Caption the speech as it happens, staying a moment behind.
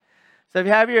So if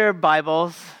you have your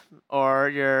Bibles or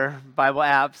your Bible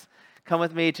apps, come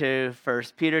with me to 1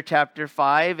 Peter chapter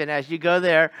 5. And as you go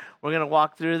there, we're going to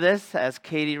walk through this as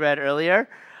Katie read earlier.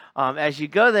 As you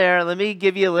go there, let me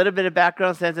give you a little bit of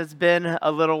background since it's been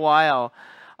a little while.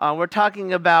 We're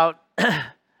talking about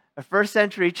a first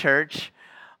century church.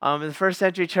 In the first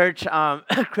century church,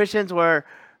 Christians were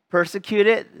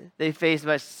persecuted. They faced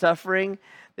much suffering.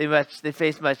 They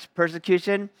faced much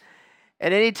persecution.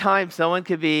 At any time, someone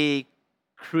could be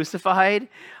crucified.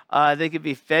 They could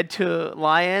be fed to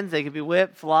lions. They could be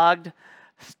whipped, flogged,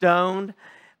 stoned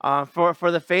for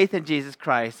the faith in Jesus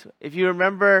Christ. If you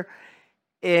remember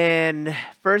in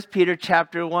 1 Peter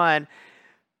chapter 1,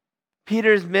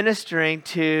 Peter's ministering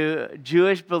to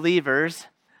Jewish believers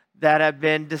that have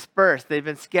been dispersed. They've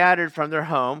been scattered from their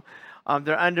home.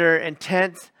 They're under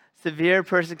intense, severe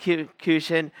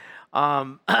persecution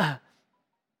by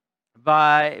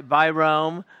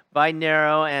Rome, by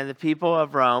Nero, and the people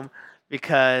of Rome,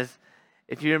 because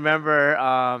if you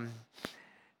remember,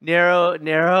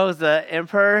 Nero's the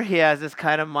emperor. He has this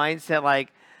kind of mindset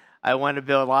like, I want to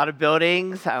build a lot of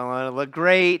buildings. I want to look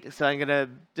great, so I'm gonna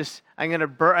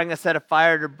set a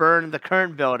fire to burn the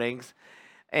current buildings,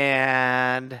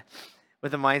 and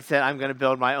with the mindset I'm gonna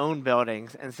build my own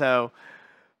buildings. And so,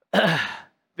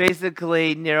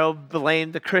 basically, Nero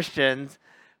blamed the Christians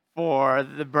for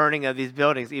the burning of these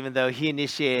buildings, even though he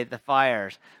initiated the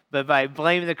fires. But by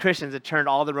blaming the Christians, it turned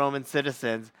all the Roman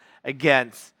citizens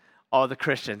against all the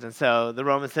Christians. And so the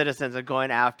Roman citizens are going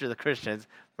after the Christians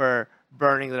for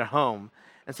burning their home.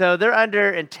 And so they're under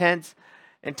intense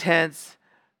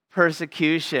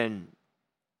persecution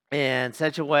in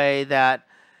such a way that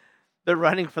they're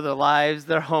running for their lives,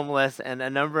 they're homeless, and a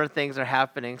number of things are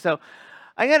happening. So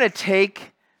I'm going to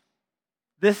take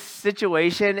this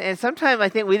situation, and sometimes I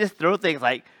think we just throw things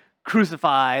like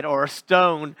crucified or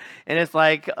stoned, and it's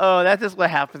like, oh, that's just what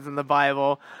happens in the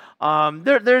Bible.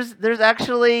 There's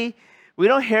actually, we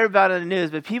don't hear about it in the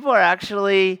news, but people are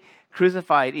actually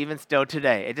crucified even still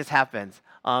today. It just happens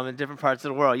in different parts of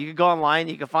the world. You can go online,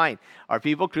 you can find, are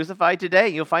people crucified today?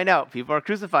 You'll find out people are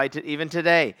crucified even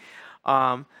today.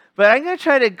 But I'm going to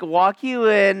try to walk you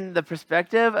in the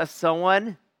perspective of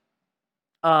someone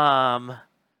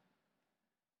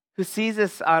who sees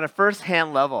this on a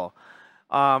first-hand level,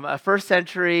 a first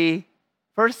century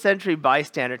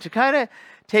bystander, to kind of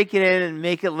take it in and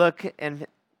make it look, and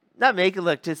not make it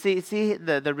look, to see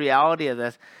the reality of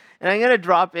this. And I'm going to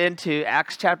drop into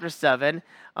Acts chapter 7.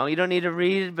 You don't need to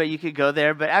read it, but you could go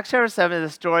there. But Acts chapter 7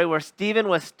 is a story where Stephen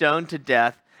was stoned to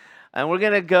death. And we're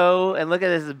going to go and look at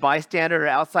this as a bystander or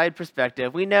outside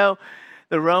perspective. We know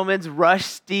the Romans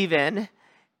rushed Stephen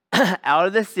out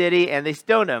of the city and they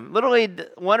stoned him. Literally,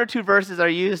 one or two verses are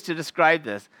used to describe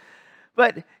this.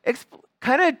 But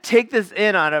kind of take this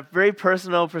in on a very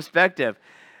personal perspective.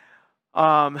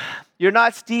 You're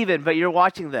not Stephen, but you're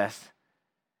watching this.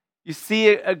 You see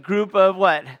a group of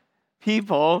what?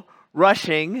 People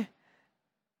rushing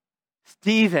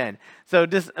Stephen. So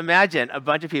just imagine a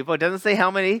bunch of people. It doesn't say how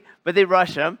many, but they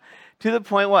rush him to the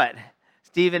point what?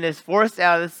 Stephen is forced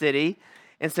out of the city.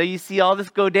 And so you see all this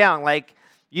go down. Like,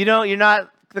 you're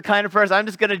not the kind of person, I'm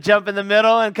just going to jump in the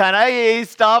middle and kind of, hey,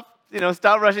 stop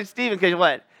rushing Stephen, because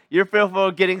what? You're fearful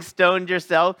of getting stoned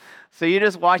yourself. So you're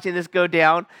just watching this go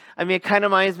down. I mean, it kind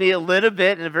of reminds me a little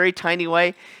bit in a very tiny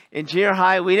way. In junior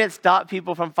high, we didn't stop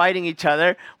people from fighting each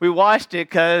other. We watched it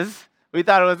because we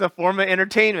thought it was a form of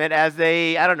entertainment as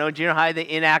junior high, they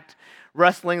enact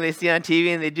wrestling they see on TV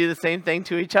and they do the same thing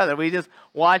to each other. We just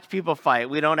watch people fight.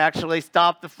 We don't actually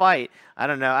stop the fight. I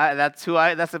don't know. That's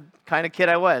the kind of kid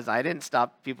I was. I didn't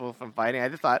stop people from fighting. I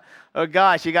just thought, oh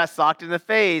gosh, he got socked in the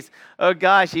face. Oh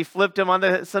gosh, he flipped him on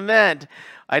the cement.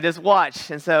 I just watched.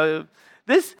 And so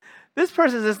this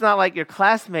person is not like your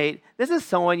classmate. This is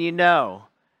someone you know.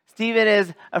 Stephen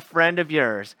is a friend of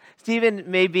yours. Stephen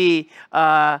may be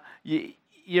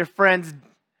your friend's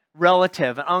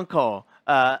relative, an uncle,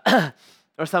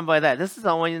 or something like that. This is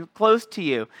someone close to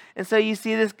you. And so you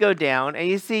see this go down, and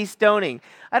you see stoning.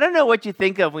 I don't know what you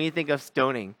think of when you think of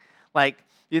stoning. Like,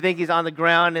 you think he's on the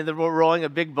ground and they're rolling a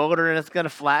big boulder and it's going to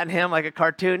flatten him like a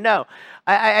cartoon? No.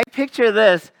 I picture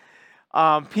this,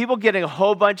 people getting a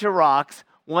whole bunch of rocks,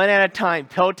 one at a time,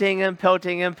 pelting him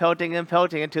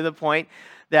to the point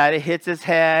that it hits his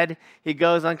head, he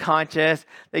goes unconscious.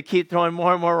 They keep throwing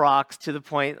more and more rocks to the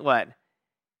point, what?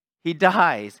 He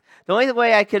dies. The only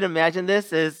way I could imagine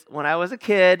this is when I was a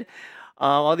kid,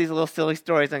 all these little silly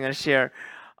stories I'm going to share.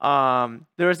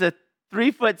 There was a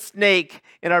 3-foot snake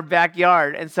in our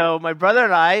backyard. And so my brother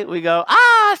and I, we go,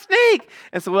 snake!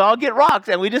 And so we all get rocks,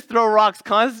 and we just throw rocks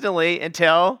constantly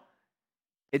until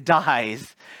it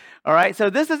dies. All right, so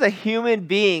this is a human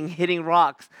being hitting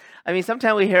rocks. I mean,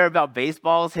 sometimes we hear about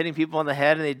baseballs hitting people on the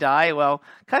head and they die. Well,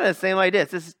 kind of the same idea.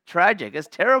 This is tragic. It's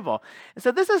terrible. And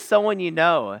so this is someone you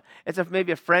know. It's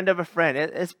maybe a friend of a friend.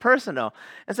 It's personal.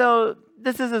 And so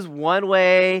this is one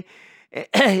way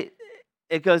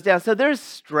it goes down. So there's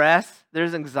stress.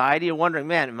 There's anxiety. You're wondering,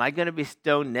 man, am I going to be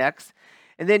stoned next?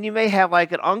 And then you may have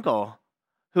like an uncle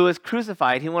who was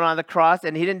crucified. He went on the cross,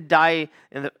 and he didn't die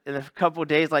in a couple of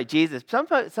days like Jesus.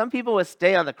 Some people would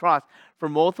stay on the cross for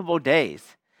multiple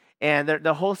days. And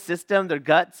the whole system, their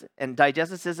guts and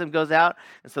digestive system goes out,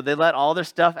 and so they let all their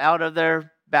stuff out of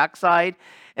their backside.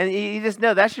 And you just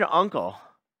know that's your uncle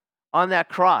on that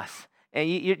cross. And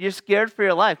you're scared for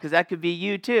your life because that could be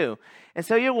you too. And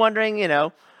so you're wondering,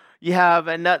 you have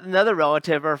another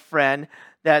relative or friend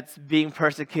that's being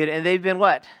persecuted, and they've been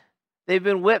what? They've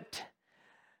been whipped.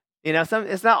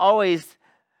 It's not always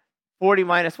 40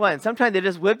 minus 1. Sometimes they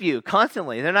just whip you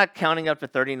constantly. They're not counting up to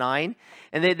 39.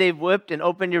 And they've whipped and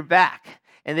opened your back.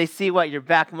 And they see what? Your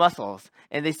back muscles.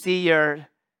 And they see your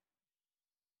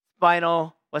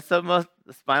spinal, the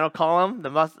spinal column?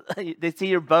 They see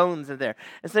your bones in there.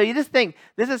 And so you just think,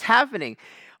 this is happening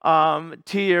to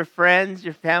your friends,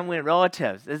 your family, and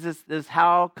relatives. This is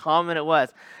how common it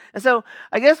was. And so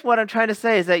I guess what I'm trying to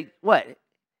say is that, what?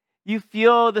 You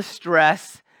feel the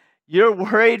stress. You're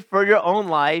worried for your own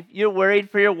life. You're worried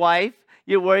for your wife.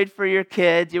 You're worried for your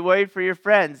kids. You're worried for your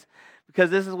friends. Because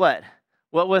this is what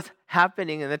was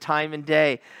happening in the time and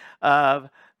day of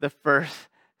the first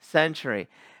century.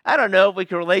 I don't know if we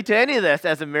can relate to any of this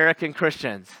as American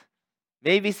Christians.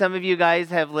 Maybe some of you guys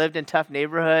have lived in tough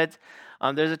neighborhoods.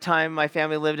 There's a time my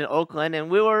family lived in Oakland, and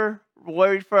we were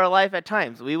worried for our life at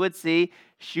times. We would see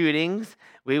shootings.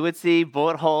 We would see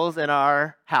bullet holes in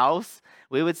our house.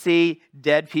 We would see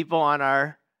dead people on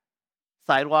our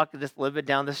sidewalk just living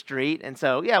down the street. And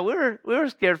so, yeah, we were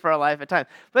scared for our life at times.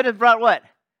 But it brought what?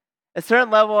 A certain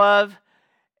level of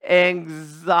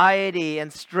anxiety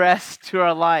and stress to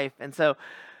our life. And so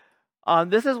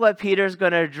this is what Peter's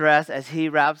going to address as he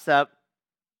wraps up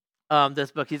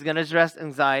this book. He's going to address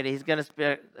anxiety. He's going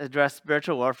to address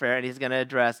spiritual warfare, and he's going to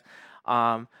address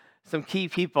some key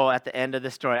people at the end of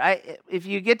the story. If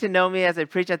you get to know me as I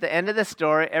preach at the end of the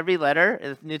story, every letter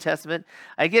in the New Testament,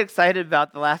 I get excited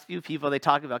about the last few people they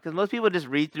talk about, because most people just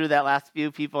read through that last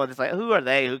few people and it's like, who are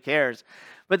they? Who cares?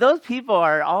 But those people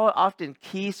are all often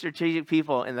key strategic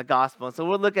people in the gospel. So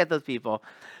we'll look at those people.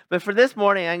 But for this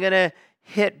morning, I'm going to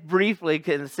hit briefly,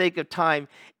 in the sake of time,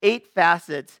 8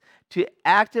 facets to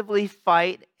actively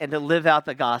fight and to live out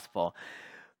the gospel.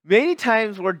 Many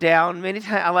times we're down. Many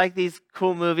times I like these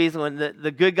cool movies when the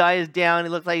good guy is down. It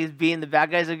looks like he's beaten. The bad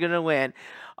guys are going to win.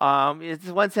 It's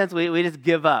in one sense we just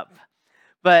give up.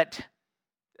 But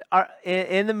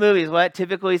in the movies, what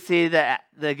typically we see the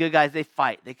good guys, they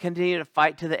fight. They continue to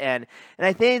fight to the end. And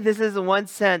I think this is in one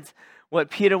sense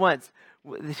what Peter wants,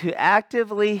 to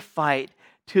actively fight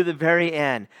to the very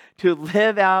end, to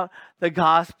live out the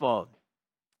gospel.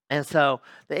 And so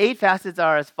the 8 facets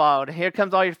are as follows. Here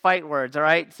comes all your fight words, all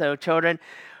right? So children,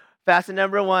 facet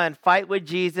number 1, fight with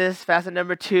Jesus. Facet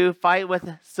number 2, fight with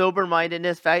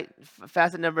sober-mindedness.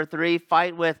 Facet number 3,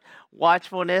 fight with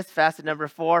watchfulness. Facet number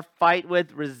 4, fight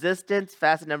with resistance.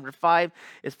 Facet number 5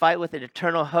 is fight with an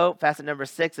eternal hope. Facet number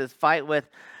 6 is fight with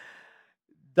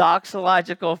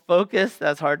doxological focus.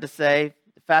 That's hard to say.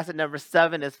 Facet number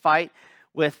 7 is fight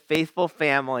with faithful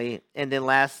family. And then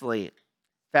lastly,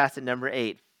 facet number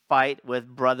 8, fight with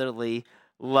brotherly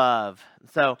love.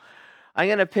 So I'm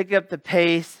going to pick up the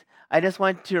pace. I just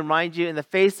want to remind you, in the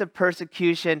face of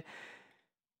persecution,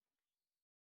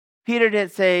 Peter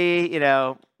didn't say,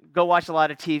 go watch a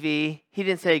lot of TV. He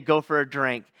didn't say, go for a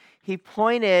drink. He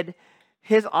pointed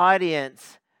his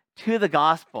audience to the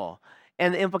gospel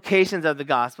and the implications of the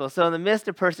gospel. So in the midst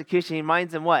of persecution, he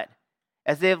reminds them what?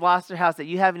 As they have lost their house, that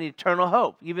you have an eternal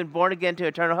hope. You've been born again to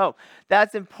eternal hope.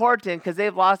 That's important because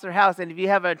they've lost their house. And if you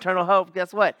have an eternal hope,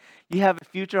 guess what? You have a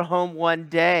future home one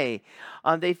day.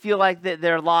 They feel like that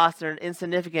they're lost, they're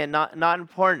insignificant, not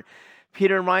important.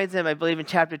 Peter reminds them, I believe in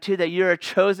chapter 2, that you're a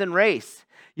chosen race.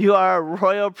 You are a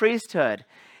royal priesthood.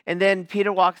 And then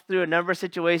Peter walks through a number of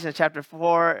situations, chapter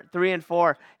 3 and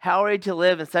 4. How are you to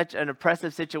live in such an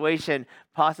oppressive situation,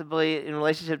 possibly in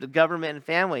relationship to government and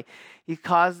family? He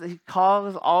calls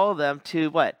all of them to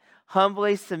what?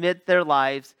 Humbly submit their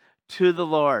lives to the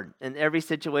Lord in every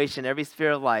situation, every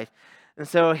sphere of life. And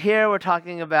so here we're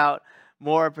talking about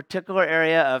more a particular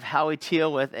area of how we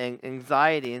deal with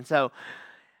anxiety. And so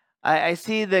I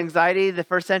see the anxiety of the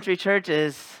first century church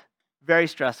is very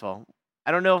stressful.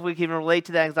 I don't know if we can even relate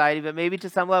to the anxiety, but maybe to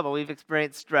some level we've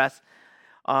experienced stress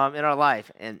in our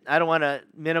life. And I don't want to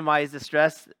minimize the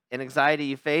stress and anxiety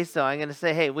you face, so I'm going to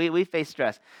say, hey, we face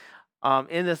stress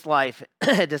in this life.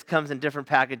 It just comes in different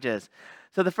packages.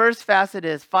 So the first facet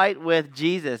is fight with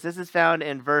Jesus. This is found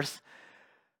in verse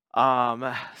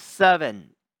 7.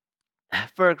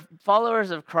 For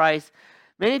followers of Christ,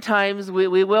 many times we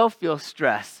will feel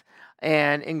stress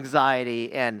and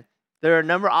anxiety, and there are a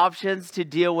number of options to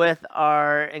deal with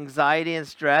our anxiety and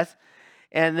stress.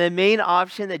 And the main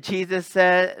option that Jesus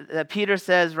said, that Peter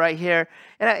says right here,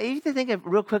 and I used to think of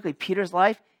real quickly Peter's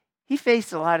life. He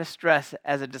faced a lot of stress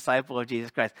as a disciple of Jesus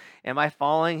Christ. Am I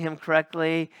following him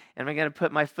correctly? Am I going to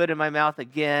put my foot in my mouth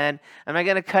again? Am I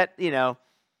going to cut, a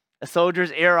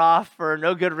soldier's ear off for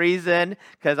no good reason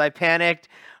because I panicked?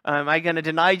 Am I going to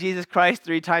deny Jesus Christ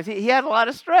 3 times? He had a lot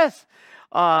of stress.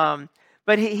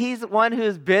 But he's one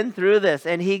who's been through this,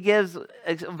 and he gives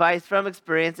advice from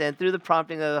experience and through the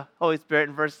prompting of the Holy Spirit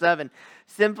in verse 7.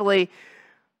 Simply,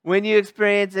 when you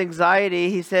experience anxiety,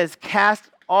 he says,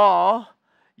 cast all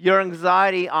your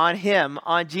anxiety on him,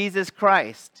 on Jesus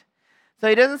Christ. So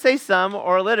he doesn't say some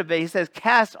or a little bit. He says,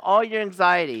 cast all your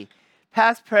anxiety,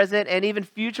 past, present, and even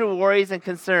future worries and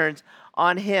concerns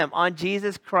on him, on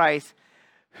Jesus Christ,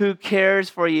 who cares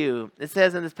for you. It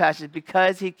says in this passage,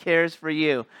 because he cares for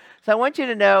you. So I want you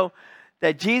to know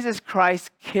that Jesus Christ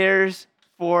cares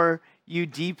for you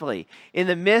deeply. In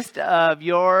the midst of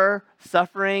your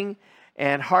suffering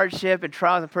and hardship and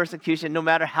trials and persecution, no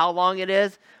matter how long it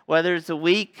is, whether it's a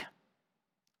week,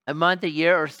 a month, a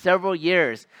year, or several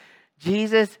years,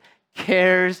 Jesus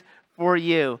cares for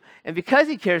you. And because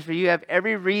he cares for you, you have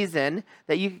every reason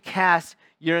that you can cast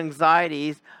your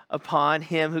anxieties upon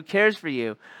him who cares for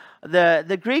you.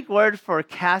 The Greek word for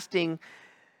casting,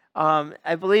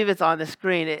 I believe it's on the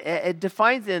screen. It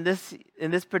defines it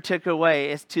in this particular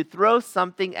way, is to throw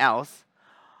something else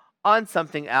on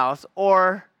something else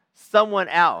or someone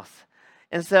else.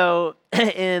 And so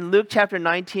in Luke chapter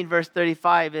 19, verse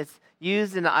 35, it's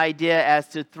used in the idea as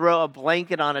to throw a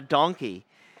blanket on a donkey.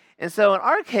 And so in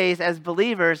our case, as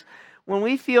believers, when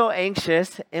we feel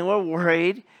anxious and we're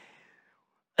worried,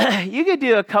 you could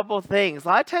do a couple things. A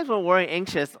lot of times when we're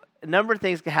anxious, a number of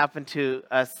things can happen to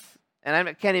us, and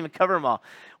I can't even cover them all.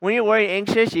 When you're worried and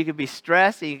anxious, you could be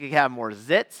stressed and you could have more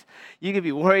zits. You could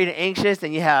be worried and anxious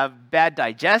and you have bad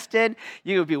digestion.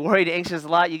 You could be worried and anxious a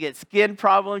lot. You get skin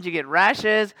problems. You get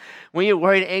rashes. When you're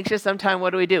worried and anxious, sometimes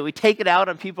what do? We take it out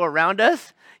on people around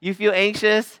us. You feel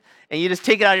anxious and you just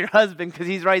take it out on your husband because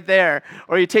he's right there.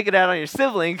 Or you take it out on your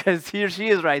sibling because he or she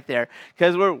is right there.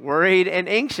 Because we're worried and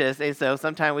anxious. And so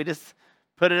sometimes we just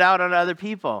put it out on other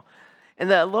people. And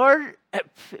the Lord,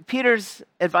 Peter's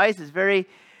advice is very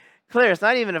clear. It's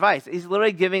not even advice. He's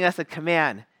literally giving us a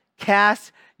command.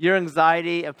 Cast your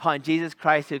anxiety upon Jesus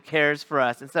Christ who cares for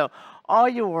us. And so all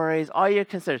your worries, all your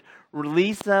concerns,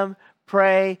 release them,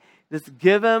 pray, just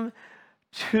give them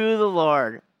to the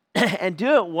Lord. And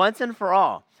do it once and for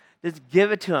all. Just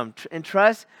give it to him.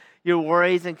 Entrust your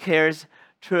worries and cares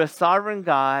to a sovereign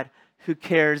God who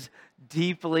cares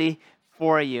deeply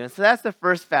for you. And so that's the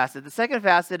first facet. The second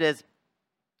facet is,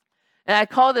 and I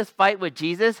call this fight with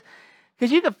Jesus,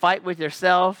 because you can fight with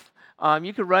yourself.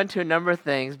 You can run to a number of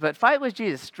things, but fight with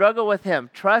Jesus. Struggle with him.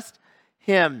 Trust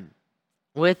him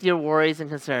with your worries and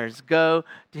concerns. Go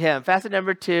to him. Facet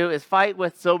number 2 is fight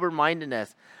with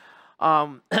sober-mindedness.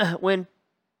 When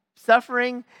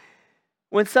suffering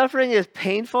is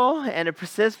painful and it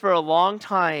persists for a long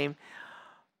time,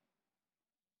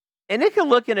 and it can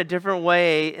look in a different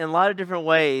way, in a lot of different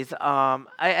ways. I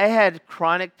had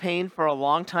chronic pain for a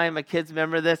long time. My kids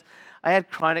remember this. I had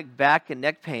chronic back and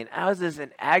neck pain. I was just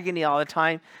in agony all the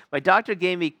time. My doctor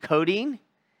gave me codeine.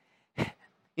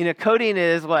 Codeine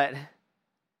is what?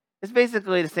 It's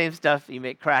basically the same stuff you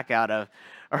make crack out of,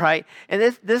 all right?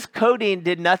 And this codeine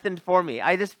did nothing for me.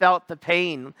 I just felt the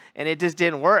pain, and it just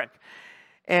didn't work.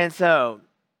 And so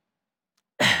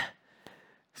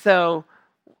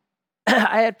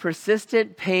I had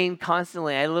persistent pain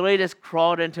constantly. I literally just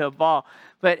crawled into a ball.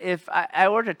 But if I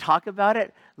were to talk about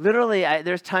it, literally,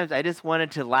 there's times I just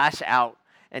wanted to lash out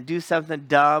and do something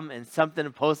dumb and something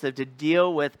impulsive to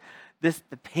deal with the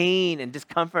pain and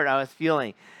discomfort I was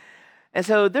feeling. And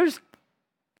so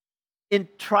in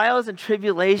trials and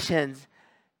tribulations,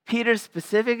 Peter's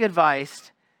specific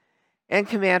advice and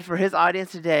command for his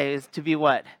audience today is to be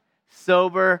what?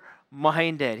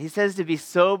 Sober-minded. He says to be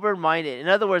sober-minded. In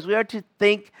other words, we are to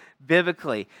think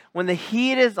biblically. When the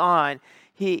heat is on,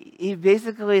 he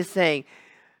basically is saying,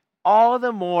 all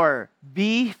the more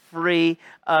be free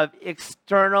of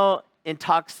external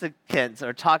intoxicants or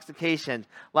intoxications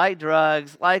like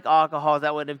drugs, like alcohol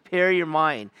that would impair your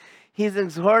mind. He's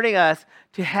exhorting us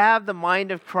to have the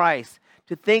mind of Christ,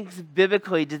 to think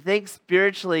biblically, to think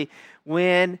spiritually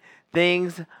when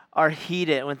things are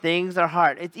heated, when things are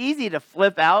hard. It's easy to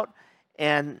flip out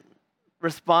and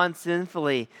respond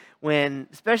sinfully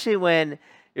especially when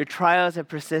your trials have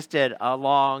persisted a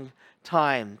long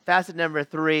time. Facet number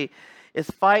 3 is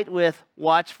fight with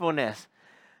watchfulness.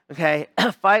 Okay,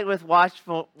 fight with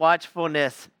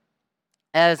watchfulness.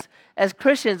 As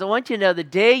Christians, I want you to know the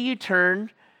day you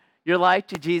turn your life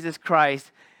to Jesus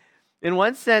Christ, in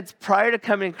one sense, prior to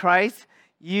coming to Christ,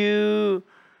 you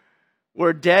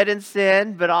were dead in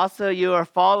sin, but also you are a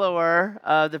follower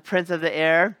of the prince of the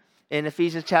air in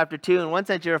Ephesians chapter 2. In one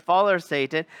sense, you're a follower of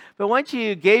Satan. But once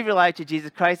you gave your life to Jesus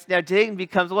Christ, now Satan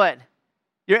becomes what?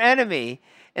 Your enemy.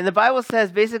 And the Bible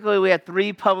says basically we have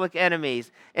 3 public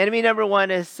enemies. Enemy number 1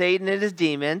 is Satan and his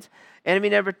demons. Enemy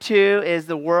number 2 is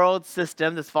the world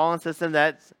system, this fallen system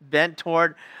that's bent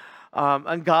toward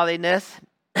ungodliness.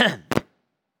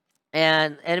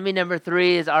 And enemy number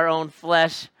 3 is our own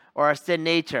flesh or our sin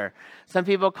nature. Some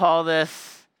people call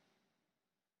this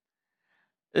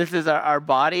is our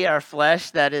body, our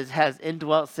flesh that has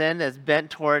indwelt sin, that's bent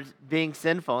towards being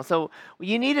sinful. So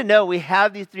you need to know we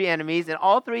have these 3 enemies, and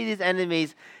all 3 of these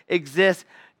enemies exist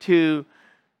to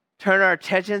turn our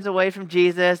attentions away from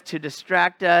Jesus, to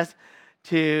distract us,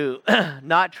 to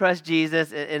not trust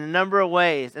Jesus in a number of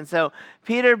ways. And so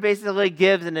Peter basically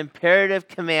gives an imperative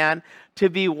command to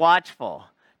be watchful,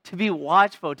 to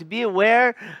be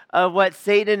aware of what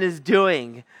Satan is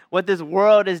doing, what this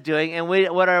world is doing, and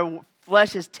what our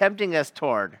flesh is tempting us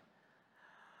toward.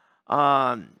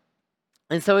 And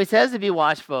so he says to be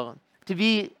watchful, to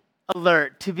be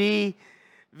alert, to be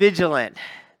vigilant.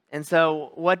 And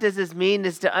so what does this mean?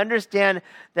 Is to understand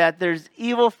that there's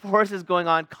evil forces going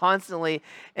on constantly,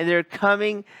 and they're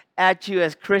coming at you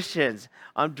as Christians,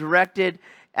 directed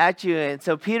at you. And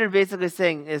so Peter basically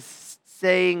saying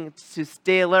to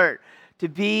stay alert, to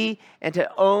be and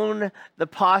to own the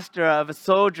posture of a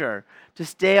soldier, to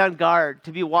stay on guard,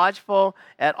 to be watchful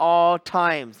at all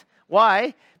times.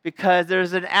 Why? Because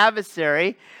there's an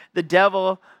adversary, the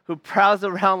devil, who prowls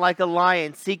around like a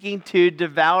lion seeking to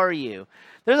devour you.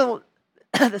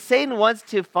 The Satan wants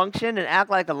to function and act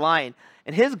like a lion,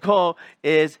 and his goal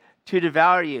is to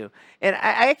devour you. And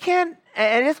I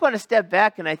just want to step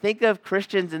back, and I think of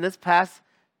Christians in this past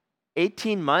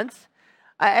 18 months.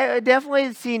 I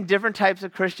definitely seen different types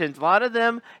of Christians. A lot of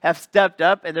them have stepped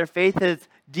up, and their faith has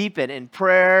deepened in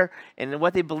prayer and in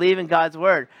what they believe in God's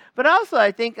word. But also,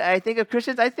 I think of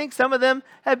Christians. I think some of them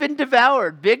have been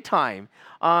devoured big time.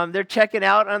 They're checking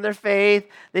out on their faith.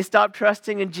 They stop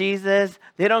trusting in Jesus.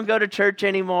 They don't go to church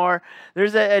anymore.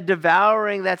 There's a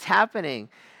devouring that's happening.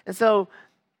 And so,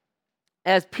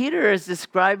 as Peter is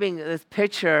describing this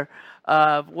picture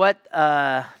of what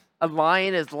a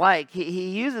lion is like, he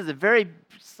uses a very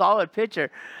solid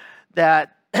picture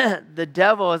that the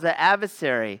devil is an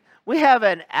adversary. We have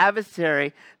an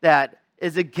adversary that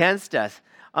is against us.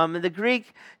 In the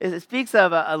Greek, it speaks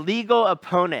of a legal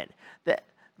opponent.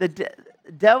 The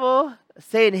devil,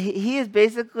 Satan, he is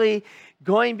basically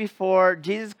going before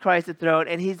Jesus Christ the throne,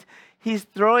 and he's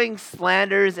throwing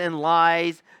slanders and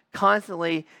lies,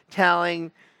 constantly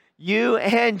telling you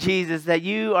and Jesus that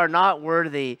you are not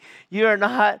worthy, you are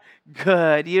not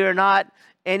good, you are not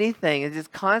anything. It's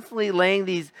just constantly laying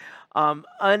these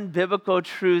unbiblical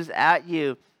truths at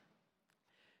you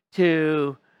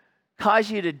to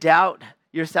cause you to doubt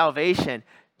your salvation,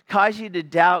 cause you to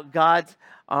doubt God's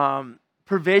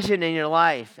provision in your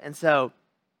life. And so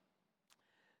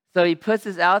he puts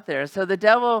this out there. So the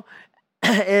devil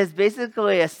is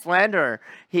basically a slanderer.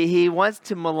 He wants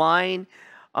to malign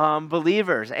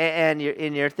believers and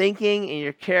in your thinking, in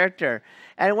your character.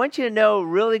 And I want you to know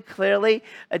really clearly,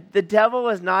 the devil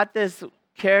is not this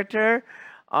character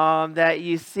that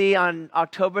you see on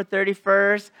October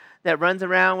 31st that runs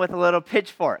around with a little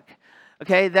pitchfork.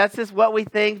 Okay, that's just what we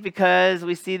think because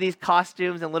we see these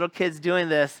costumes and little kids doing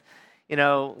this,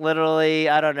 literally,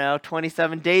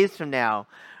 27 days from now.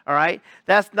 All right,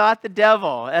 that's not the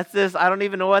devil. That's this, I don't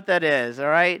even know what that is. All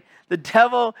right, the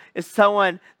devil is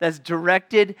someone that's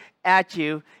directed at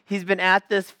you. He's been at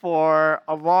this for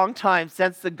a long time,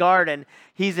 since the garden.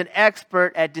 He's an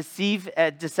expert at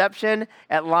deception,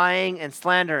 at lying and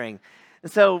slandering.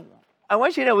 And so I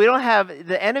want you to know we don't have,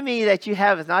 the enemy that you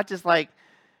have is not just like,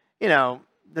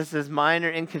 this is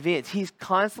minor inconvenience. He's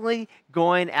constantly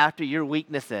going after your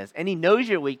weaknesses, and he knows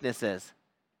your weaknesses.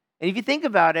 And if you think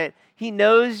about it, he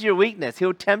knows your weakness.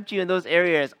 He'll tempt you in those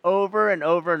areas over and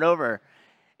over and over.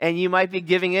 And you might be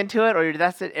giving into it, or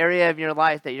that's an area of your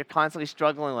life that you're constantly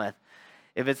struggling with.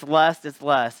 If it's lust, it's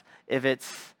lust. If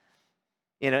it's,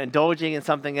 indulging in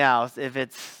something else. If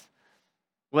it's,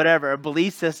 whatever, a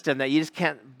belief system that you just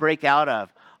can't break out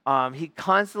of. He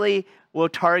constantly will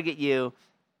target you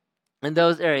in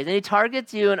those areas. And he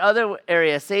targets you in other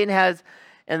areas. Satan has,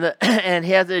 and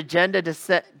he has an agenda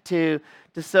to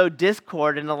sow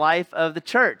discord in the life of the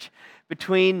church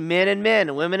between men and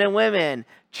men, women and women,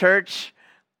 church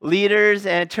leaders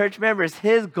and church members.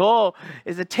 His goal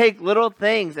is to take little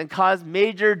things and cause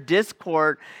major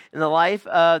discord in the life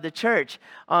of the church.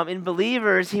 In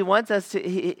believers, he wants us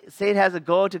to, Satan has a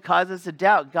goal to cause us to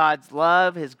doubt God's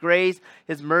love, his grace,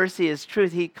 his mercy, his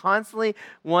truth. He constantly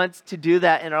wants to do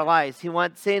that in our lives.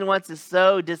 Satan wants to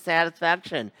sow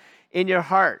dissatisfaction in your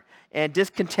heart and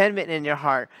discontentment in your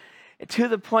heart, to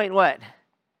the point what?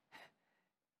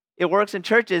 It works in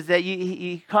churches that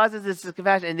he causes this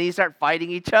discompassion, and then you start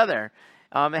fighting each other.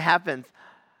 It happens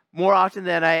more often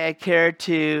than I care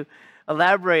to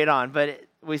elaborate on, but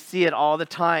we see it all the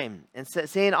time. And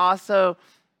Satan also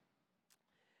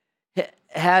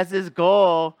has his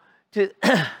goal to,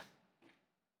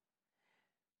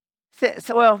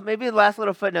 well, maybe the last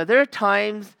little footnote. There are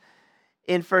times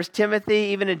in 1 Timothy,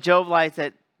 even in Job life,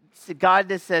 that God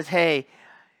just says, hey,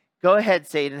 go ahead,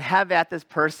 Satan, have at this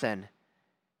person.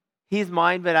 He's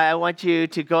mine, but I want you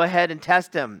to go ahead and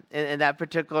test him in that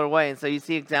particular way. And so you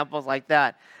see examples like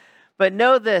that. But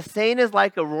know this, Satan is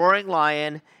like a roaring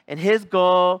lion, and his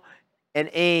goal and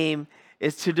aim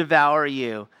is to devour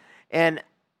you. And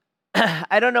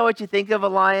I don't know what you think of a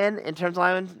lion in terms of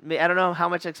lions. I don't know how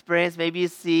much experience. Maybe you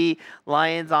see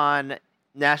lions on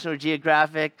National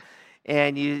Geographic,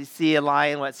 and you see a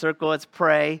lion circle its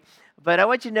prey. But I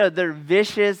want you to know they're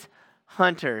vicious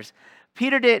hunters.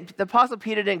 The Apostle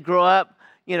Peter didn't grow up,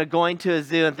 going to a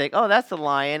zoo and think, oh, that's a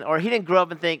lion. Or he didn't grow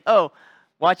up and think, oh,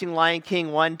 watching Lion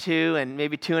King 1, 2, and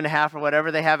maybe 2.5 or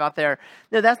whatever they have out there.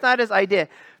 No, that's not his idea.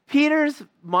 Peter's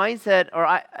mindset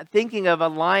or thinking of a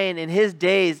lion in his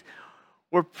days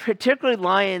were particularly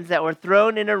lions that were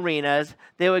thrown in arenas.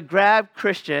 They would grab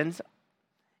Christians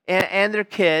and their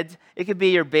kids. It could be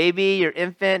your baby, your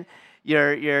infant,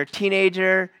 your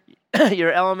teenager,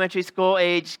 your elementary school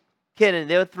age kid, and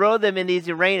they would throw them in these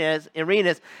arenas,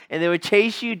 and they would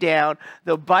chase you down.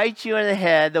 They'll bite you in the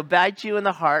head. They'll bite you in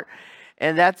the heart.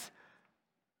 And that's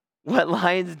what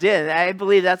lions did. I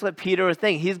believe that's what Peter was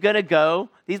thinking. He's going to go.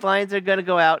 These lions are going to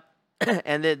go out,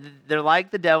 and they're like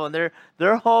the devil. And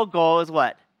their whole goal is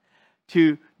what?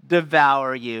 To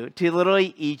devour you, to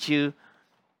literally eat you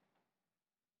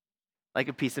like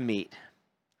a piece of meat.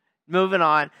 Moving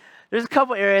on. There's a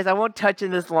couple areas. I won't touch in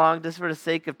this long just for the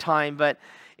sake of time, but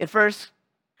in 1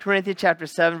 Corinthians chapter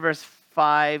 7, verse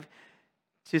 5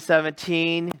 to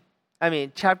 17,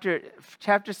 chapter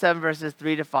 7, verses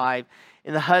 3 to 5,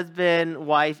 in the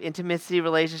husband-wife intimacy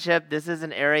relationship, this is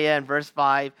an area in verse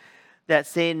 5 that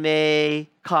Satan may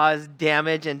cause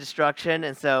damage and destruction.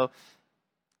 And so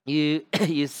you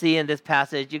see in this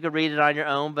passage, you could read it on your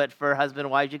own, but for husband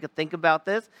and wives, you could think about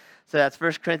this. So that's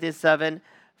 1 Corinthians 7,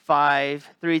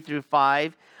 3 through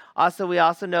 5. Also, we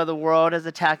also know the world is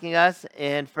attacking us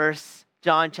in 1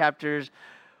 John chapter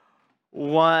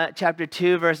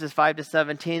 2, verses 5 to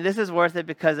 17. This is worth it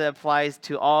because it applies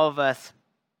to all of us.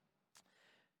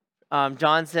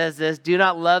 John says this, do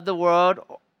not love the world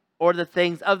or the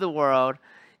things of the world.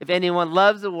 If anyone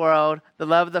loves the world, the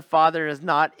love of the Father is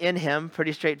not in him.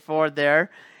 Pretty straightforward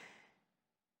there.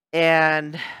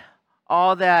 And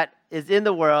all that is in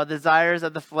the world, desires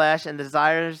of the flesh and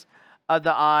desires of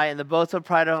the eye and the boastful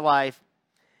pride of life,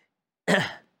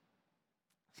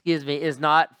 is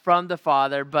not from the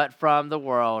Father, but from the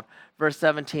world. Verse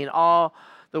 17, all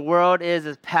the world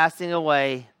is passing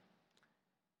away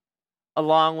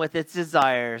along with its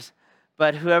desires,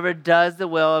 but whoever does the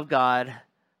will of God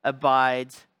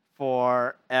abides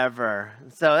forever.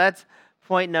 So that's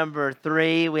point number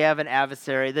 3. We have an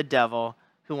adversary, the devil,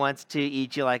 who wants to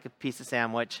eat you like a piece of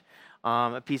sandwich,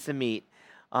 a piece of meat.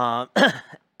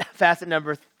 Facet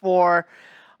number 4,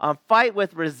 fight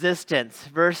with resistance.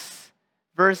 Verse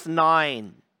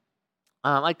 9.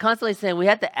 I constantly say we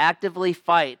have to actively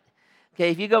fight. Okay,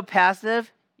 if you go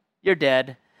passive, you're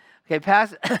dead. Okay,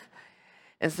 passive.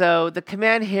 And so the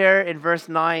command here in verse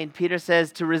 9, Peter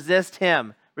says to resist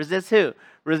him. Resist who?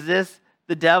 Resist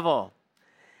the devil.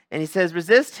 And he says,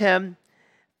 resist him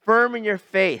firm in your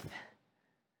faith.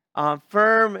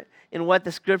 Firm in what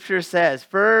the scripture says.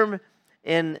 Firm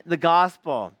in the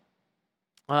gospel.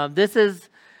 This is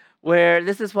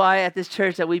why at this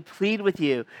church that we plead with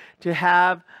you to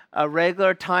have a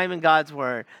regular time in God's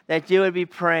word, that you would be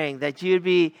praying, that you would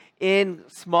be in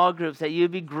small groups, that you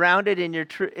would be grounded in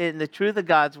in the truth of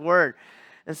God's word.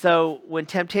 And so when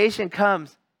temptation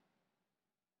comes,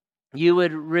 you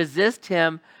would resist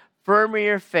him firm in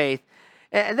your faith.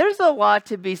 And there's a lot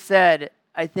to be said,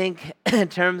 I think, in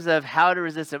terms of how to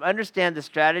resist him. Understand the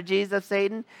strategies of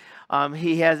Satan.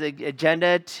 He has an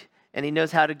agenda, and he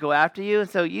knows how to go after you. And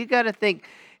so you got to think,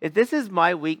 if this is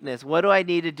my weakness, what do I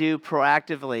need to do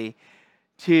proactively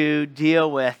to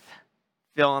deal with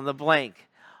fill in the blank?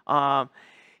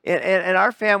 In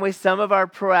our family, some of our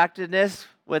proactiveness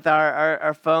with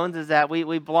our phones is that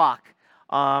we block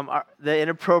the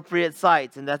inappropriate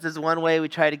sites. And that's just one way we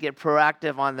try to get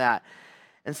proactive on that.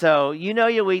 And so you know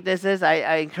your weaknesses.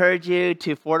 I encourage you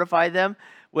to fortify them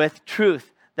with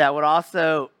truth that would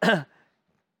also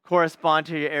correspond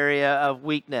to your area of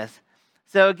weakness.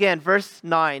 So again, verse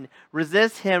 9,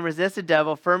 resist him, resist the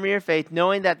devil, firm in your faith,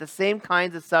 knowing that the same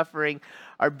kinds of suffering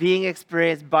are being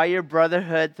experienced by your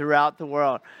brotherhood throughout the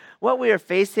world. What we are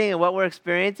facing and what we're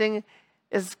experiencing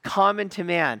is common to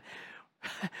man.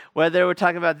 Whether we're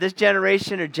talking about this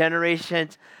generation or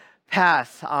generations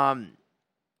past,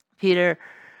 Peter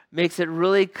makes it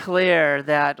really clear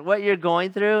that what you're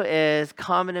going through is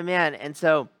common to man. And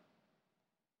so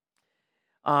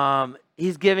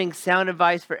he's giving sound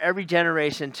advice for every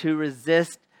generation to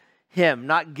resist him,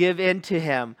 not give in to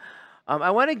him. I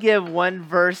want to give one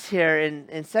verse here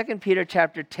in 2 Peter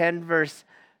chapter 10, verse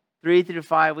 3 through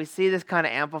 5. We see this kind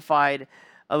of amplified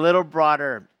a little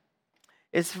broader.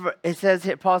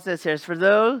 Paul says here, for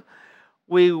though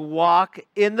we walk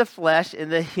in the flesh, in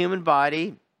the human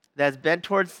body that's bent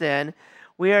towards sin,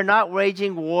 we are not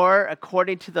waging war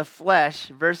according to the flesh.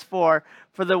 Verse 4,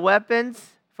 for the weapons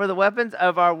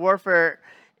of our warfare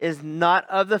is not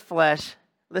of the flesh,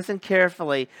 listen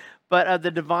carefully, but of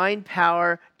the divine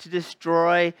power to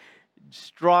destroy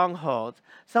strongholds.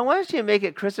 So I want you to make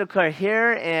it crystal clear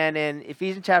here and in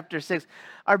Ephesians chapter 6,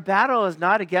 our battle is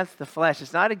not against the flesh.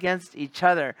 It's not against each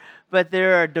other, but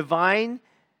there are divine,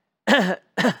 but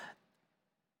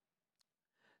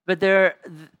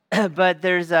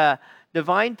there's a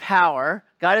divine power.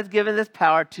 God has given this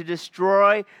power to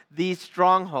destroy these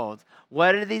strongholds.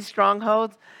 What are these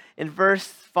strongholds? In verse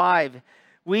 5,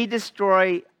 we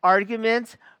destroy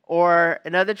arguments, or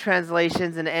in other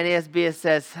translations in NASB it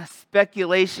says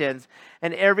speculations,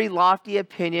 and every lofty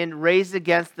opinion raised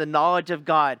against the knowledge of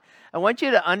God. I want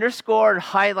you to underscore and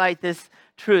highlight this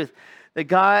truth,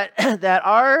 that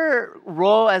our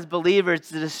role as believers is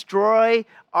to destroy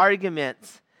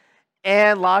arguments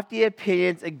and lofty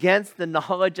opinions against the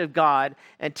knowledge of God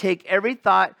and take every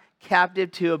thought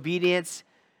captive to obedience,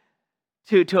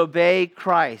 to obey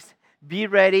Christ. Be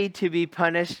ready to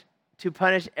punish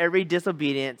every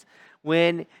disobedience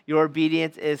when your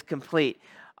obedience is complete.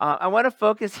 I want to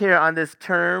focus here on this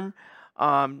term,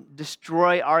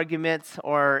 destroy arguments,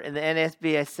 or in the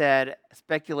NASB I said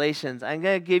speculations. I'm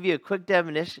going to give you a quick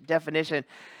definition.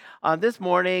 This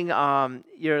morning,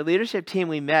 your leadership team,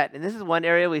 we met, and this is one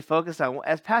area we focused on.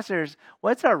 As pastors,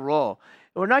 what's our role?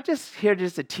 We're not just here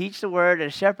just to teach the word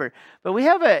and shepherd, but we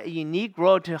have a unique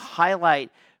role to highlight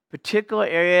particular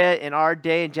area in our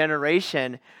day and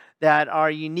generation that are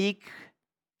unique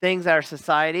things our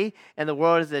society and the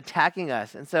world is attacking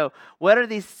us. And so what are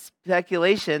these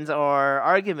speculations or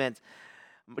arguments?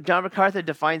 John MacArthur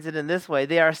defines it in this way.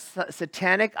 They are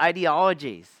satanic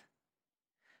ideologies.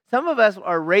 Some of us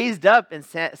are raised up in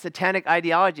satanic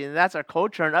ideology, and that's our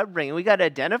culture and upbringing. We got to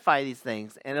identify these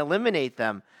things and eliminate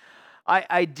them.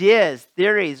 Ideas,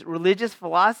 theories, religious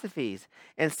philosophies,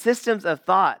 and systems of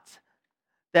thoughts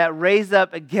that raise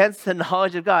up against the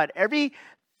knowledge of God. Every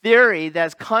theory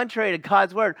that's contrary to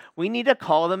God's word, we need to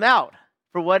call them out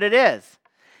for what it is.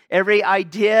 Every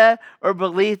idea or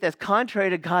belief that's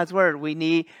contrary to God's word, we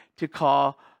need to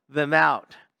call them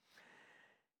out.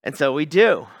 And so we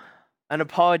do,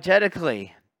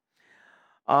 unapologetically.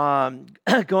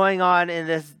 Going on in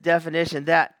this definition,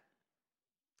 that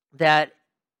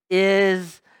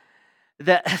is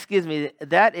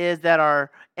that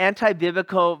our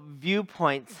anti-biblical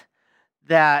viewpoints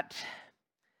that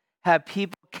have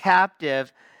people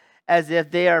captive as if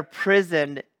they are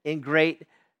imprisoned in great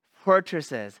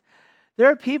fortresses. There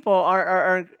are people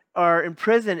are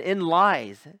imprisoned in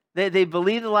lies. They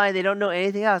believe the lie, they don't know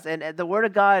anything else. And the Word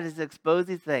of God is to expose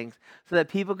these things so that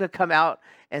people could come out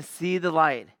and see the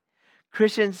light.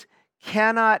 Christians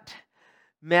cannot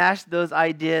match those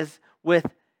ideas with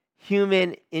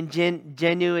human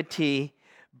ingenuity,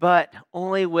 but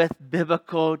only with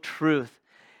biblical truth.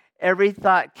 Every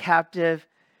thought captive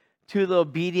to the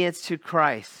obedience to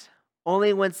Christ.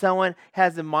 Only when someone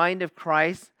has the mind of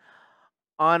Christ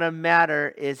on a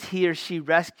matter is he or she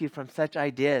rescued from such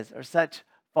ideas or such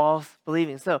false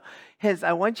believing. So,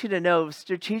 I want you to know,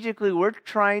 strategically, we're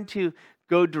trying to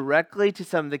go directly to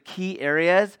some of the key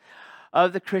areas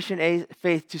of the Christian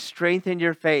faith to strengthen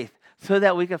your faith so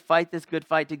that we can fight this good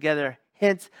fight together.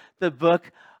 Hence the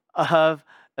book of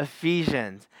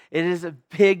Ephesians. It is a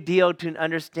big deal to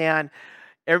understand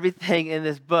everything in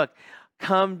this book.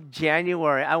 Come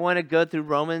January, I want to go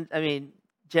through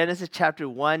Genesis chapter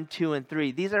 1, 2, and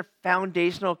 3. These are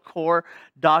foundational core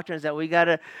doctrines that we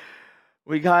gotta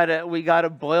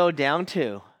boil down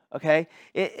to. Okay?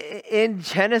 In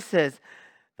Genesis,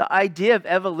 the idea of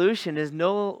evolution is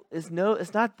it's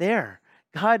not there.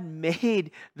 God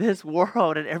made this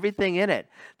world and everything in it.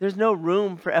 There's no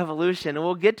room for evolution. And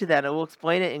we'll get to that and we'll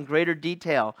explain it in greater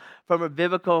detail from a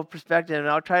biblical perspective. And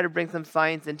I'll try to bring some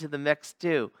science into the mix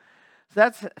too. So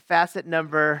that's facet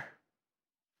number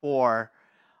 4.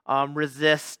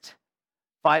 Resist.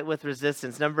 Fight with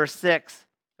resistance. Number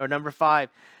 5.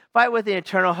 Fight with the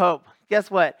eternal hope.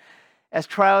 Guess what? As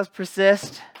trials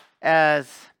persist, as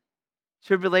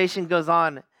tribulation goes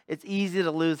on, it's easy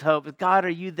to lose hope. God, are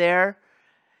you there?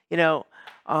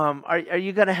 Are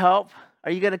you going to help?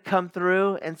 Are you going to come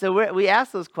through? And so we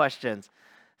ask those questions.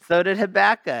 So did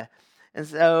Habakkuk. And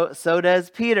so does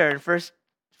Peter. In First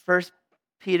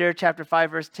Peter chapter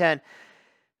 5, verse 10,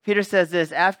 Peter says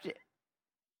this,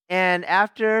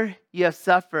 after you have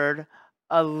suffered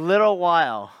a little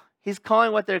while. He's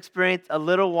calling what they're experiencing a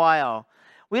little while.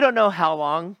 We don't know how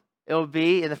long it will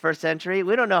be in the first century.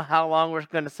 We don't know how long we're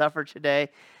going to suffer today.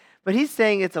 But he's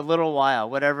saying it's a little while,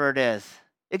 whatever it is.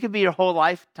 It could be your whole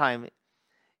lifetime.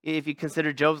 If you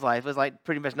consider Job's life, it was like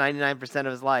pretty much 99%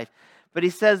 of his life. But he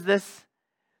says this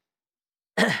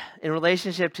in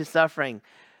relationship to suffering.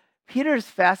 Peter is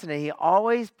fascinating. He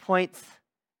always points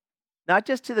not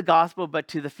just to the gospel, but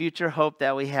to the future hope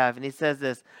that we have. And he says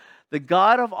this, the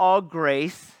God of all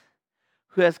grace,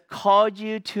 who has called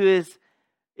you to his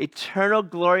eternal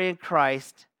glory in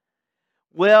Christ,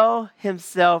 will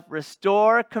himself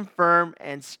restore, confirm,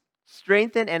 and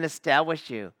strengthen and establish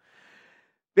you.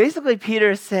 Basically,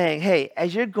 Peter is saying, hey,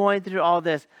 as you're going through all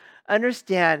this,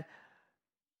 understand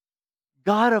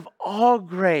God of all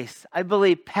grace, I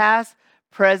believe past,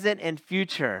 present, and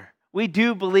future. We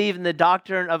do believe in the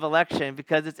doctrine of election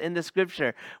because it's in the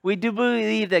scripture. We do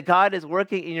believe that God is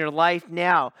working in your life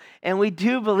now. And we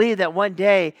do believe that one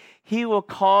day he will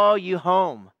call you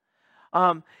home.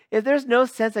 If there's no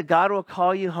sense that God will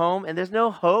call you home and there's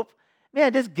no hope,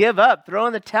 man, just give up, throw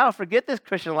in the towel, forget this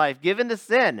Christian life, give in to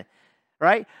sin,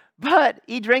 right? But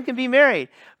eat, drink, and be merry.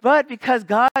 But because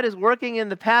God is working in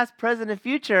the past, present, and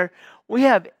future, we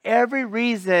have every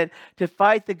reason to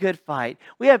fight the good fight.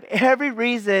 We have every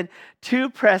reason to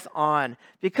press on.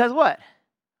 Because what?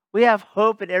 We have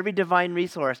hope in every divine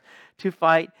resource to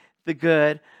fight the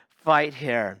good fight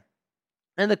here.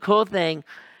 And the cool thing,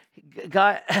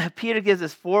 Peter gives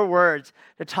us 4 words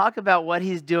to talk about what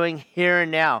he's doing here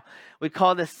and now. We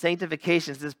call this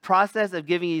sanctification. It's this process of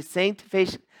giving you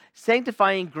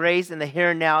sanctifying grace in the here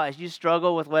and now as you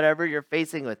struggle with whatever you're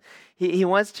facing with. He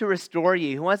wants to restore you.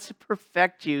 He wants to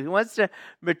perfect you. He wants to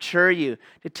mature you,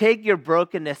 to take your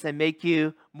brokenness and make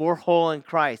you more whole in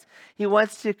Christ. He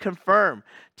wants to confirm,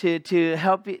 to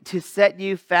help you, to set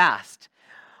you fast.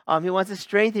 He wants to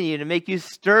strengthen you, to make you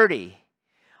sturdy.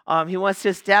 He wants to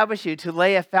establish you, to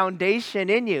lay a foundation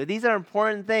in you. These are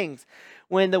important things.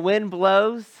 When the wind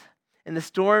blows and the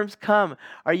storms come,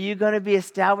 are you going to be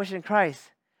established in Christ?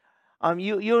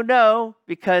 You'll know,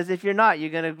 because if you're not,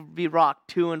 you're going to be rocked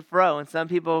to and fro. And some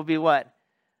people will be what?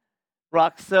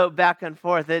 Rocked so back and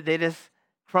forth that they just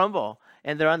crumble.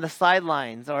 And they're on the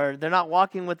sidelines, or they're not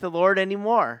walking with the Lord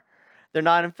anymore. They're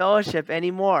not in fellowship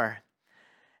anymore.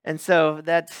 And so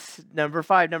that's number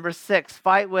 5. Number 6,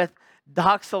 fight with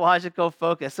doxological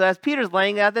focus. So as Peter's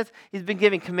laying out this, he's been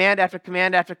giving command after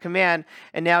command after command.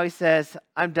 And now he says,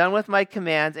 I'm done with my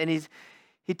commands. And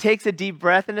he takes a deep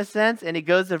breath in a sense, and he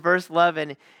goes to verse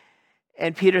 11.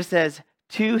 And Peter says,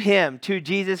 to him, to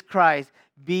Jesus Christ,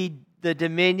 be the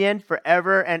dominion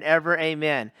forever and ever.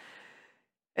 Amen.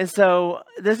 And so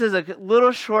this is a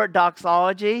little short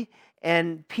doxology.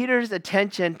 And Peter's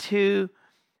attention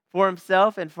for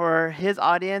himself and for his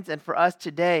audience and for us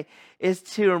today is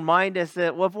to remind us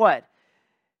that of what?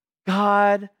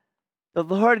 God, the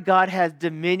Lord God, has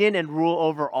dominion and rule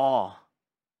over all.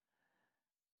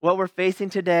 What we're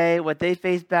facing today, what they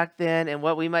faced back then, and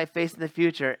what we might face in the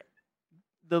future,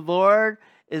 the Lord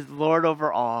is Lord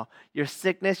over all. Your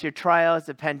sickness, your trials,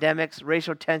 the pandemics,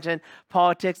 racial tension,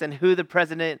 politics, and who the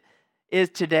president is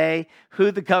today,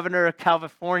 who the governor of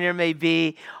California may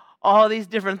be, all these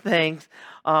different things.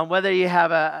 Whether you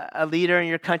have a leader in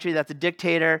your country that's a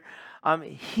dictator,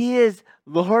 he is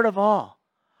Lord of all.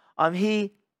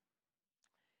 He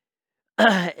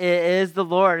is the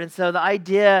Lord. And so the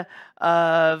idea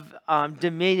of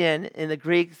dominion in the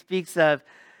Greek speaks of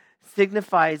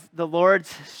signifies the Lord's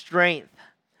strength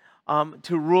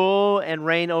to rule and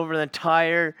reign over the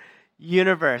entire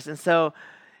universe. And so,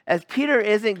 as Peter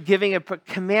isn't giving a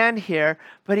command here,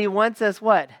 but he wants us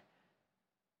what?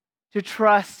 To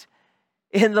trust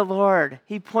in the Lord.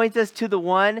 He points us to the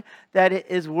one that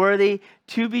is worthy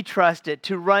to be trusted,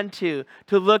 to run to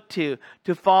look to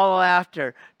follow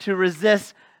after, to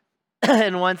resist,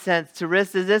 in one sense, to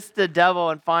resist the devil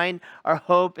and find our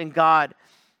hope in God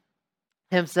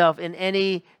himself in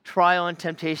any trial and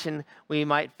temptation we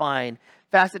might find.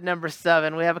 Facet number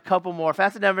 7, we have a couple more.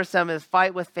 Facet number 7 is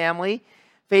fight with family,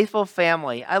 faithful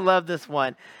family. I love this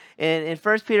one. In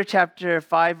 1 Peter chapter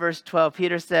 5, verse 12,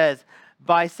 Peter says,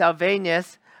 by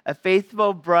Silvanus, a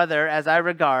faithful brother as I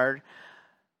regard,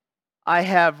 I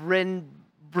have written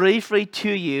briefly to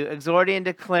you, exhorting and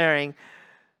declaring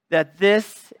that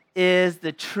this is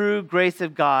the true grace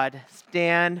of God.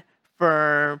 Stand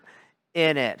firm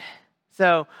in it.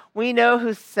 So we know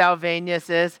who Silvanus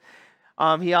is.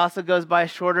 He also goes by a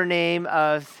shorter name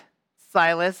of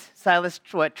Silas. Silas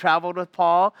traveled with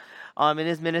Paul in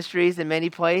his ministries in many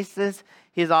places.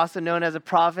 He is also known as a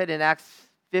prophet in Acts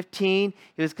 15.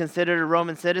 He was considered a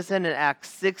Roman citizen in Acts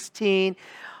 16.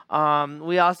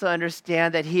 We also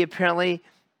understand that he apparently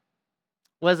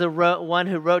was one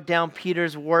who wrote down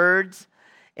Peter's words,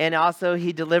 and also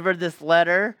he delivered this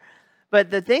letter. But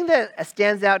the thing that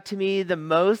stands out to me the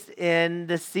most in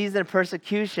this season of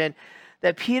persecution,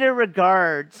 that Peter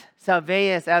regards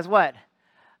Silvanus as what?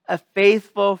 A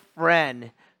faithful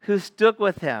friend who stuck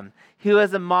with him. He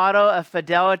was a model of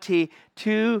fidelity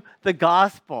to the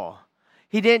gospel.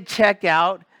 He didn't check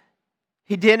out.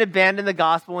 He didn't abandon the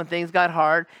gospel when things got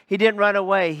hard. He didn't run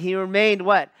away. He remained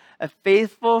what? A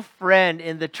faithful friend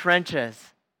in the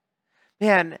trenches.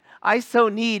 Man, I so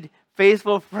need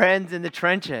faithful friends in the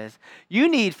trenches. You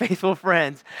need faithful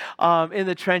friends in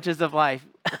the trenches of life.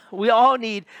 We all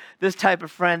need this type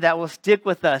of friend that will stick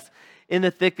with us in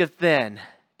the thick of thin.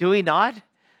 Do we not?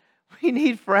 We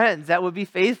need friends that will be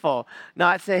faithful,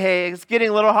 not say, hey, it's getting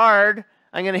a little hard.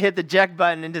 I'm going to hit the eject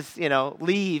button and just,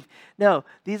 leave. No,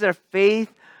 these are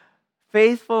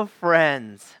faithful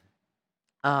friends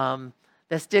that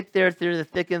stick there through the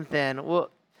thick and thin. Well,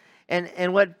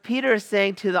 and what Peter is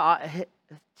saying to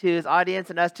his audience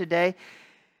and us today,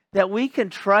 that we can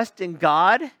trust in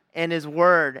God and His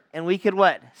Word, and we could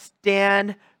what?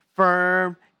 Stand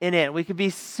firm in it. We could be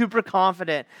super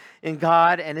confident in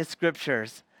God and His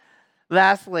Scriptures.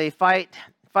 Lastly, fight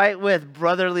with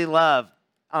brotherly love.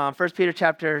 1 Peter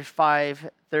chapter 5,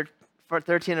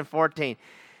 13 and 14.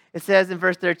 It says in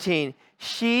verse 13,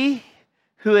 she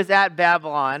who is at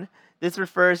Babylon, this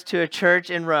refers to a church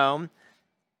in Rome,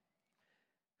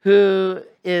 who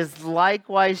is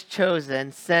likewise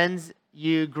chosen, sends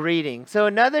you greetings. So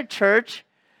another church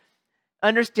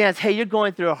understands, hey, you're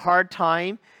going through a hard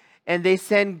time, and they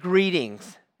send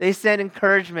greetings. They send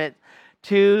encouragement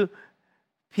to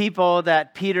people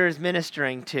that Peter is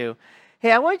ministering to.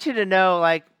 Hey, I want you to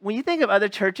know, when you think of other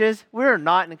churches, we're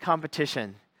not in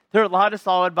competition. There are a lot of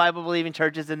solid Bible-believing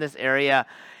churches in this area,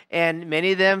 and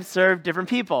many of them serve different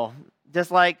people,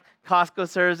 just like Costco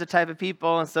serves a type of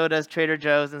people, and so does Trader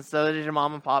Joe's, and so does your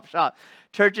mom and pop shop.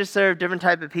 Churches serve different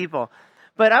type of people.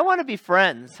 But I want to be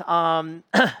friends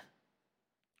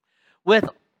with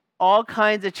all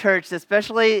kinds of churches,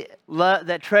 especially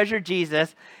that treasure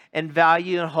Jesus and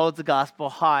value and holds the gospel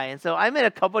high. And so I'm in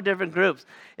a couple different groups.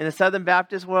 In the Southern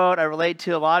Baptist world, I relate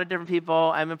to a lot of different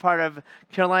people. I'm a part of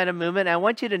Carolina Movement. I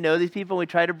want you to know these people. We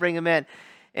try to bring them in,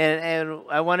 and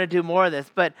I want to do more of this.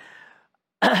 But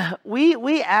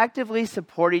we actively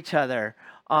support each other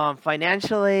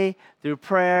financially, through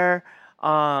prayer,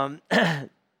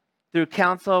 through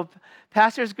counsel.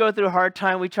 Pastors go through a hard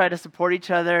time. We try to support each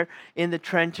other in the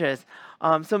trenches.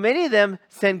 So many of them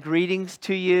send greetings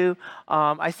to you.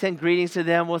 I send greetings to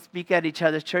them. We'll speak at each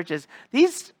other's churches.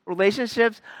 These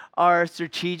relationships are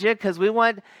strategic because we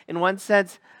want, in one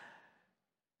sense,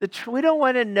 we don't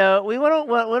want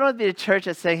to be a church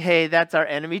that's saying, hey, that's our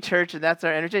enemy church and that's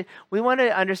our enemy church. We want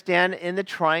to understand in the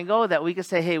triangle that we can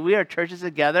say, hey, we are churches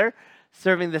together,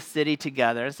 serving the city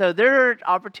together. So there are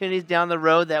opportunities down the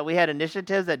road that we had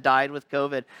initiatives that died with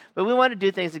COVID, but we want to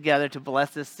do things together to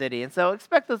bless this city. And so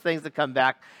expect those things to come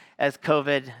back as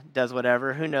COVID does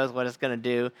whatever. Who knows what it's going to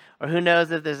do, or who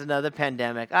knows if there's another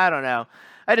pandemic. I don't know.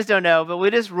 I just don't know, but we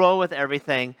just roll with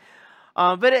everything.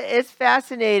 But it's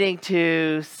fascinating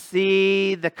to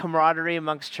see the camaraderie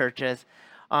amongst churches.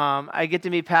 I get to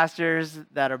meet pastors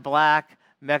that are Black,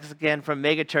 Mexican, from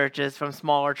mega churches, from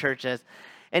smaller churches.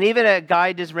 And even a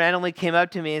guy just randomly came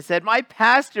up to me and said, my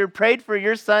pastor prayed for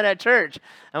your son at church.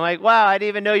 I'm like, wow, I didn't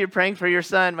even know you're praying for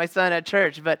my son at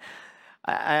church. But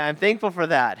I'm thankful for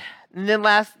that. And then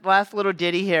last little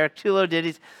ditty here, two little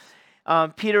ditties.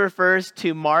 Peter refers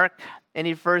to Mark, and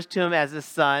he refers to him as his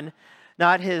son,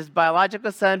 not his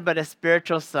biological son, but a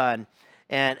spiritual son.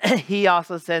 And he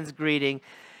also sends greetings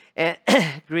to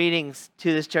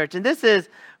this church. And this is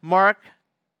Mark,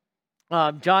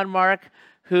 John Mark,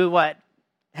 who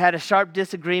had a sharp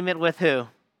disagreement with who?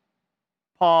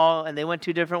 Paul, and they went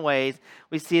two different ways.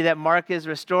 We see that Mark is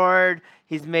restored,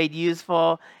 he's made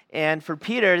useful, and for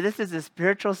Peter, this is his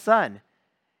spiritual son,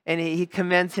 and he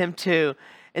commends him too.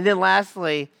 And then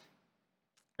lastly,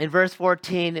 in verse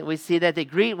 14, we see that they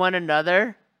greet one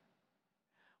another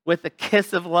with a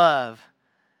kiss of love.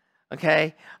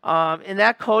 Okay? In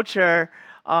that culture,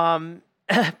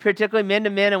 particularly men to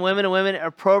men and women to women,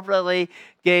 appropriately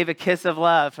gave a kiss of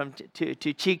love to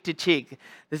cheek to cheek.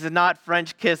 This is not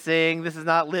French kissing. This is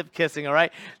not lip kissing, all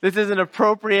right? This is an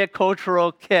appropriate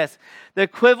cultural kiss. The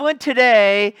equivalent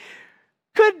today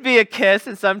could be a kiss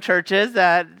in some churches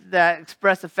that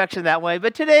express affection that way,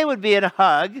 but today would be a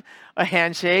hug, a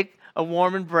handshake, a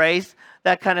warm embrace,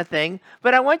 that kind of thing.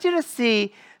 But I want you to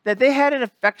see that they had an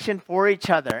affection for each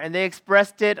other, and they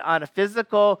expressed it on a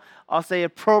physical, I'll say,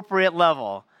 appropriate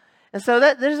level. And so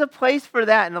there's a place for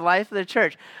that in the life of the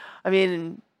church. I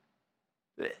mean,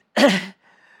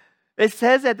 it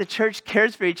says that the church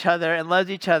cares for each other and loves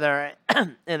each other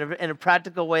in a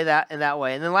practical way in that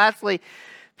way. And then lastly,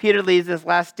 Peter leaves this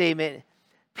last statement,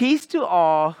 peace to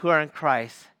all who are in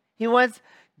Christ. He wants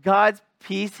God's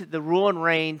peace, the rule and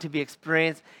reign, to be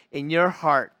experienced in your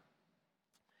heart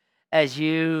as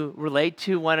you relate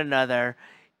to one another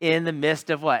in the midst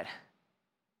of what?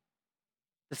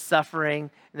 The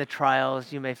suffering and the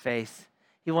trials you may face.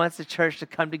 He wants the church to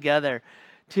come together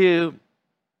to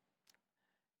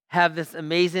have this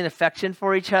amazing affection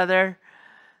for each other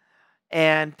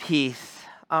and peace.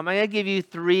 I'm going to give you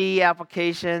 3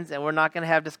 applications, and we're not going to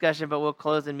have discussion, but we'll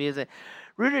close in music.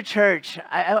 Rooted Church,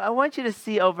 I want you to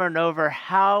see over and over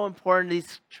how important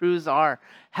these truths are,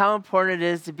 how important it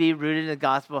is to be rooted in the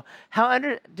gospel,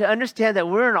 to understand that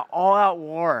we're in an all-out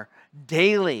war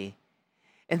daily.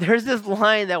 And there's this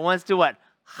lion that wants to what?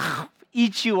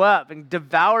 Eat you up and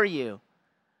devour you.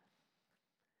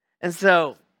 And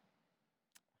so,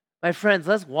 my friends,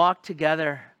 let's walk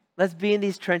together. Let's be in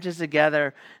these trenches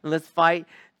together, and let's fight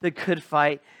the good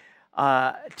fight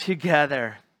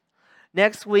together.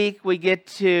 Next week, we get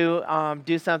to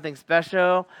do something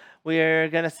special. We're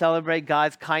going to celebrate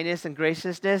God's kindness and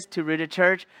graciousness to Rooted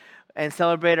Church and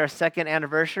celebrate our 2nd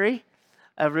anniversary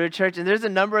of Rooted Church. And there's a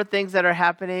number of things that are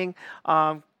happening.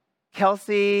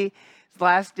 Kelsey's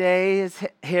last day is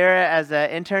here as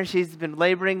an intern. She's been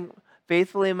laboring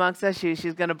faithfully amongst us.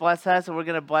 She's going to bless us, and we're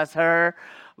going to bless her.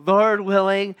 Lord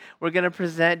willing, we're going to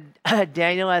present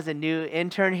Daniel as a new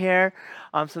intern here.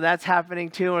 So that's happening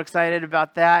too. We're excited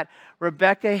about that.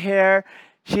 Rebecca here,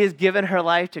 she has given her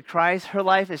life to Christ. Her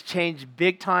life has changed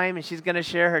big time, and she's going to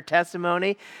share her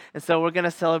testimony. And so we're going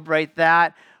to celebrate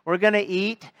that. We're going to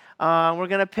eat. We're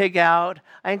going to pig out.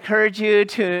 I encourage you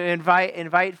to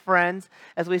invite friends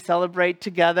as we celebrate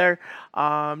together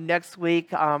next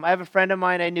week. I have a friend of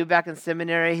mine I knew back in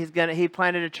seminary. He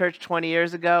planted a church 20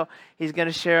 years ago. He's going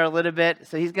to share a little bit.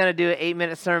 So he's going to do an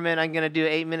 8-minute sermon. I'm going to do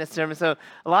an 8-minute sermon. So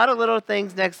a lot of little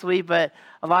things next week, but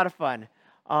a lot of fun.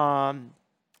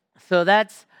 So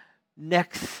that's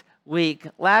next week.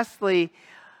 Lastly,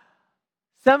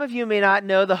 some of you may not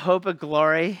know the hope of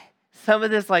glory. Some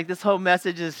of this whole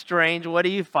message is strange. What are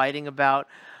you fighting about?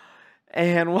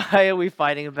 And why are we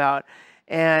fighting about?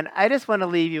 And I just want to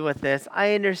leave you with this.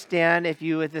 I understand if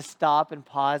you would just stop and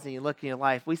pause and you look in your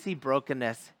life. We see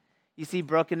brokenness. You see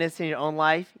brokenness in your own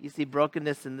life. You see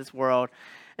brokenness in this world.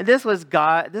 And this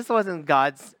wasn't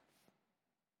God's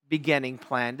beginning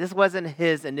plan. This wasn't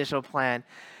his initial plan.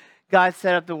 God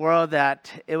set up the world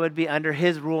that it would be under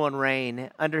his rule and reign,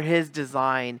 under his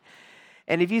design.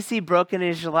 And if you see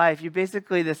brokenness in your life, you're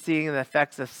basically just seeing the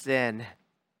effects of sin.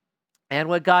 And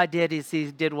what God did is he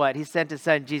did what? He sent his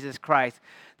son, Jesus Christ,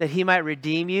 that he might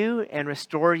redeem you and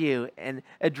restore you and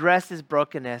address this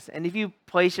brokenness. And if you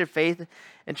place your faith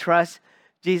and trust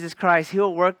Jesus Christ, he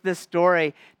will work this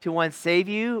story to one, save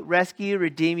you, rescue you,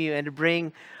 redeem you, and to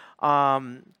bring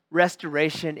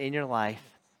restoration in your life.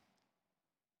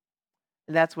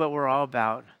 And that's what we're all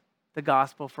about, the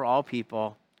gospel for all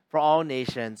people, for all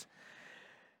nations,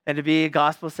 and to be a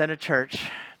gospel-centered church.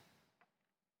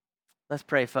 Let's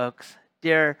pray, folks.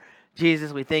 Dear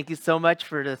Jesus, we thank you so much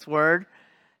for this word.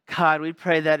 God, we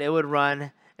pray that it would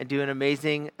run and do an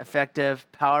amazing, effective,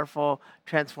 powerful,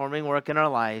 transforming work in our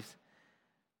lives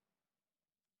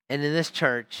and in this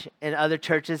church and other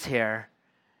churches here.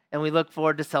 And we look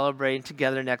forward to celebrating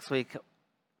together next week.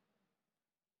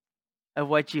 of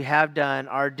what you have done,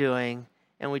 are doing,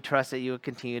 and we trust that you will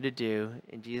continue to do.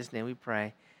 In Jesus' name we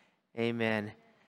pray. Amen.